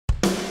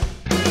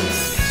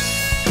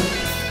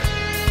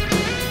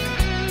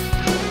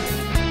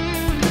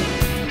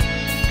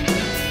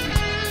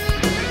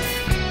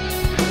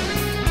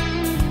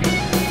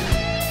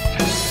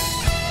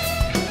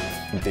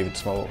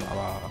Small. I'm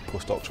a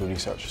postdoctoral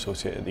research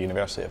associate at the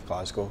University of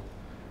Glasgow.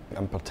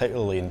 I'm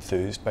particularly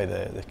enthused by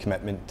the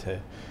commitment to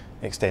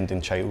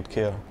extending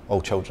childcare. All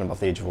children above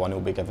the age of 1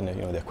 will be given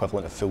the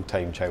equivalent of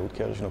full-time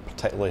childcare.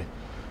 Particularly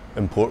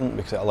important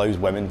because it allows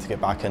women to get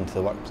back into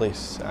the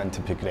workplace and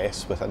to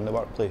progress within the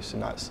workplace,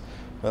 and that's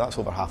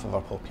over half of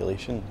our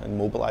population. And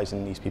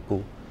mobilising these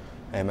people,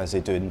 as they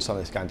do in some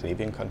of the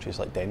Scandinavian countries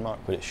like Denmark,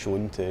 where it's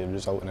shown to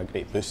result in a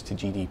great boost to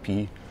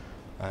GDP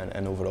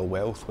and overall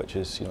wealth, which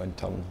is in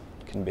turn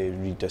can be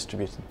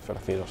redistributed for a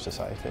fairer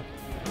society.